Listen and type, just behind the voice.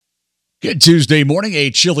Good Tuesday morning,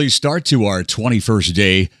 a chilly start to our 21st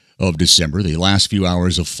day of December. The last few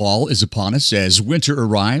hours of fall is upon us as winter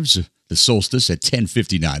arrives, the solstice at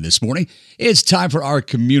 10:59 this morning. It's time for our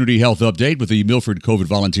community health update with the Milford COVID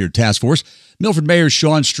Volunteer Task Force. Milford Mayor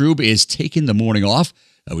Sean Strube is taking the morning off.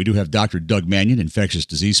 We do have Dr. Doug Mannion, infectious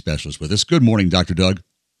disease specialist, with us. Good morning, Dr. Doug.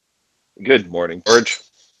 Good morning, George.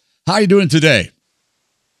 How are you doing today?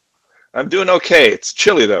 I'm doing okay. It's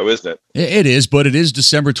chilly, though, isn't it? It is, but it is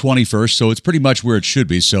December 21st, so it's pretty much where it should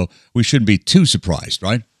be, so we shouldn't be too surprised,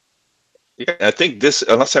 right? Yeah, I think this,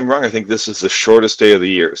 unless I'm wrong, I think this is the shortest day of the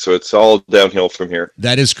year, so it's all downhill from here.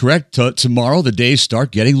 That is correct. Tomorrow, the days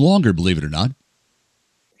start getting longer, believe it or not.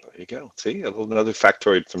 There you go. See, another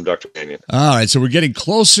factoid from Dr. Mannion. All right, so we're getting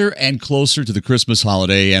closer and closer to the Christmas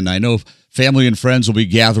holiday, and I know family and friends will be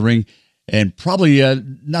gathering, and probably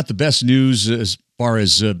not the best news as far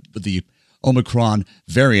as the Omicron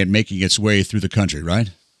variant making its way through the country,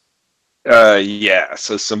 right? Yeah,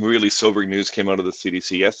 so some really sobering news came out of the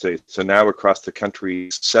CDC yesterday. So now across the country,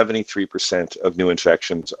 73% of new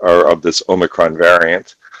infections are of this Omicron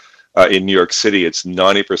variant. In New York City, it's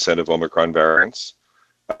 90% of Omicron variants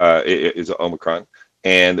is Omicron.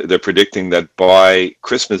 And they're predicting that by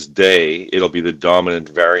Christmas Day, it'll be the dominant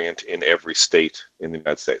variant in every state in the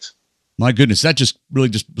United States. My goodness, that just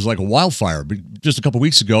was like a wildfire. Just a couple of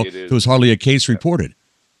weeks ago, there was hardly a case reported.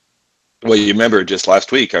 Well, you remember just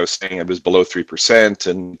last week, I was saying it was below 3%,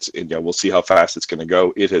 and we'll see how fast it's going to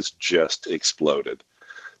go. It has just exploded.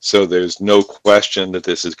 So there's no question that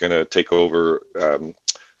this is going to take over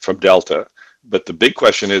from Delta. But the big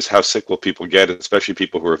question is, how sick will people get, especially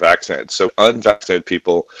people who are vaccinated? So unvaccinated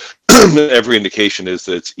people, every indication is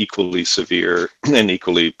that it's equally severe and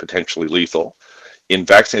equally potentially lethal. In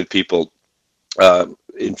vaccinated people,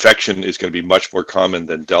 infection is going to be much more common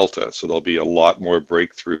than Delta, so there'll be a lot more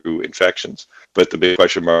breakthrough infections. But the big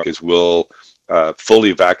question mark is, will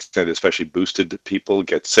fully vaccinated, especially boosted people,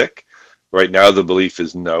 get sick? Right now, the belief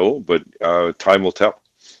is no, but time will tell.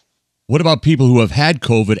 What about people who have had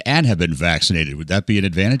COVID and have been vaccinated? Would that be an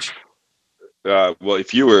advantage? Well,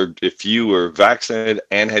 if you were vaccinated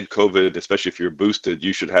and had COVID, especially if you're boosted,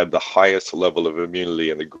 you should have the highest level of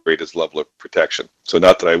immunity and the greatest level of protection. So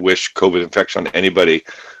not that I wish COVID infection on anybody,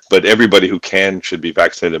 but everybody who can should be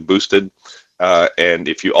vaccinated and boosted. And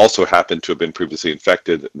if you also happen to have been previously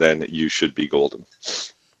infected, then you should be golden.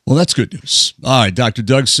 Well, that's good news. All right, Dr.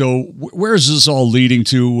 Doug, so where is this all leading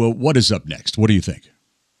to? What is up next? What do you think?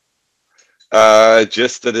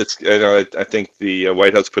 Just that it's, I think the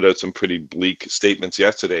White House put out some pretty bleak statements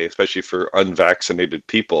yesterday, especially for unvaccinated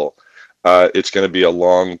people. It's going to be a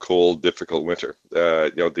long, cold, difficult winter.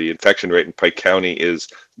 The infection rate in Pike County is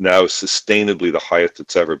now sustainably the highest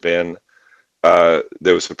it's ever been.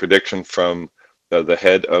 There was a prediction from the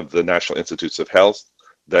head of the National Institutes of Health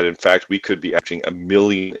that, in fact, we could be averaging 1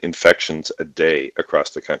 million infections a day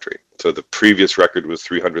across the country. So the previous record was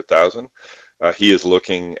 300,000. He is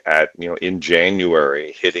looking at, in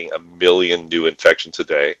January, hitting 1 million new infections a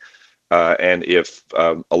day. And if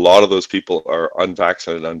a lot of those people are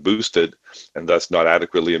unvaccinated, unboosted, and thus not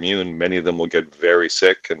adequately immune, many of them will get very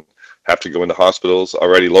sick and have to go into hospitals.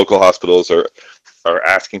 Already local hospitals are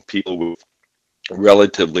asking people with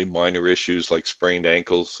relatively minor issues like sprained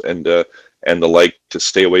ankles and the like to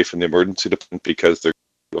stay away from the emergency department because they're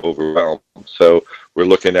overwhelmed. So we're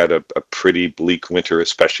looking at a pretty bleak winter,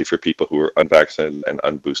 especially for people who are unvaccinated and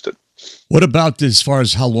unboosted. What about as far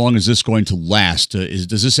as how long is this going to last?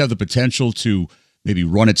 Does this have the potential to maybe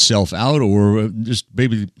run itself out, or just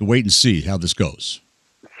maybe wait and see how this goes?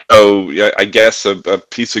 So yeah, I guess a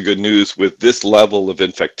piece of good news with this level of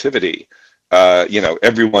infectivity,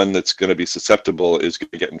 everyone that's going to be susceptible is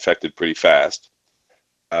going to get infected pretty fast.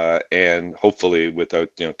 And hopefully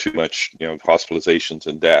without too much hospitalizations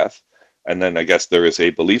and death. And then I guess there is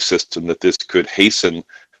a belief system that this could hasten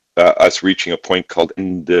us reaching a point called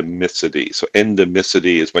endemicity. So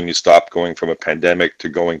endemicity is when you stop going from a pandemic to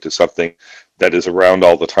going to something that is around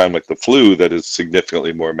all the time, like the flu, that is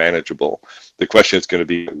significantly more manageable. The question is going to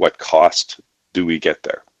be, what cost do we get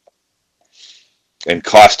there? And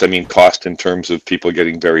cost, I mean cost in terms of people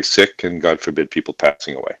getting very sick and, God forbid, people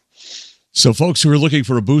passing away. So folks who are looking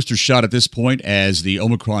for a booster shot at this point, as the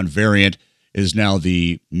Omicron variant is now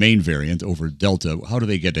the main variant over Delta, how do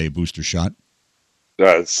they get a booster shot?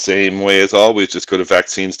 Same way as always, just go to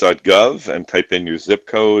vaccines.gov and type in your zip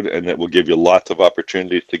code, and it will give you lots of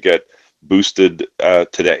opportunities to get boosted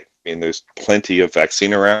today. I mean, there's plenty of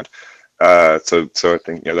vaccine around, so I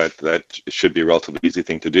think that should be a relatively easy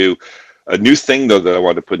thing to do. A new thing, though, that I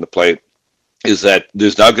want to put into play is that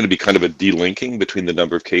there's now going to be kind of a delinking between the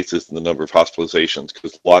number of cases and the number of hospitalizations,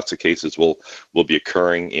 because lots of cases will be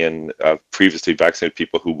occurring in previously vaccinated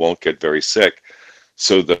people who won't get very sick.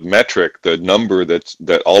 So the metric, the number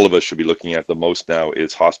that all of us should be looking at the most now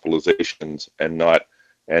is hospitalizations and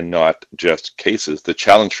not just cases. The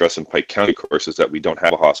challenge for us in Pike County, of course, is that we don't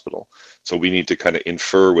have a hospital. So we need to kind of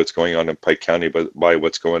infer what's going on in Pike County by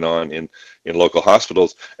what's going on in local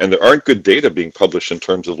hospitals. And there aren't good data being published in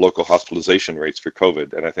terms of local hospitalization rates for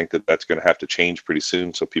COVID. And I think that that's going to have to change pretty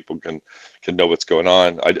soon so people can know what's going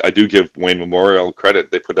on. I do give Wayne Memorial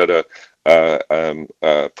credit. They put out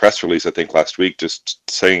a press release, I think, last week, just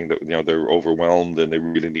saying that they're overwhelmed and they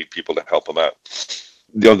really need people to help them out.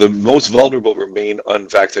 The most vulnerable remain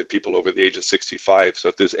unvaccinated people over the age of 65. So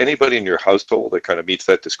if there's anybody in your household that kind of meets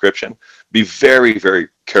that description, be very, very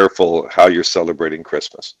careful how you're celebrating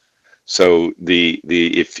Christmas. So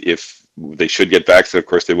if they should get vaccinated, of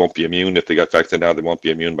course, they won't be immune. If they got vaccinated now, they won't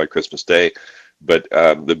be immune by Christmas Day. But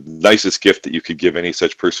the nicest gift that you could give any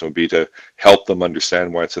such person would be to help them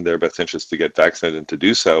understand why it's in their best interest to get vaccinated and to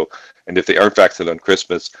do so. And if they aren't vaccinated on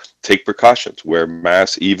Christmas, take precautions. Wear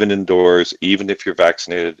masks, even indoors, even if you're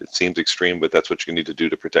vaccinated. It seems extreme, but that's what you need to do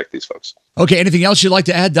to protect these folks. Okay, anything else you'd like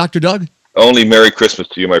to add, Dr. Doug? Only Merry Christmas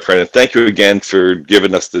to you, my friend. And thank you again for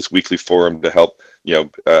giving us this weekly forum to help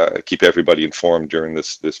keep everybody informed during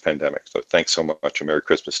this pandemic. So thanks so much, and Merry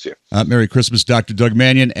Christmas to you. Merry Christmas, Dr. Doug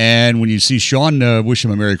Mannion. And when you see Sean, wish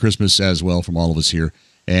him a Merry Christmas as well from all of us here.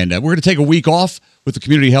 And we're going to take a week off with the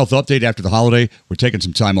Community Health Update after the holiday. We're taking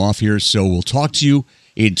some time off here, so we'll talk to you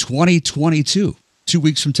in 2022, 2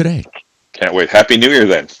 weeks from today. Can't wait. Happy New Year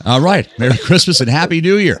then. All right. Merry Christmas and Happy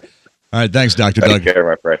New Year. All right. Thanks, Dr. Doug. Take care,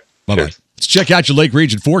 my friend. Bye-bye. Cheers. Let's check out your Lake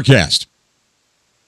Region forecast.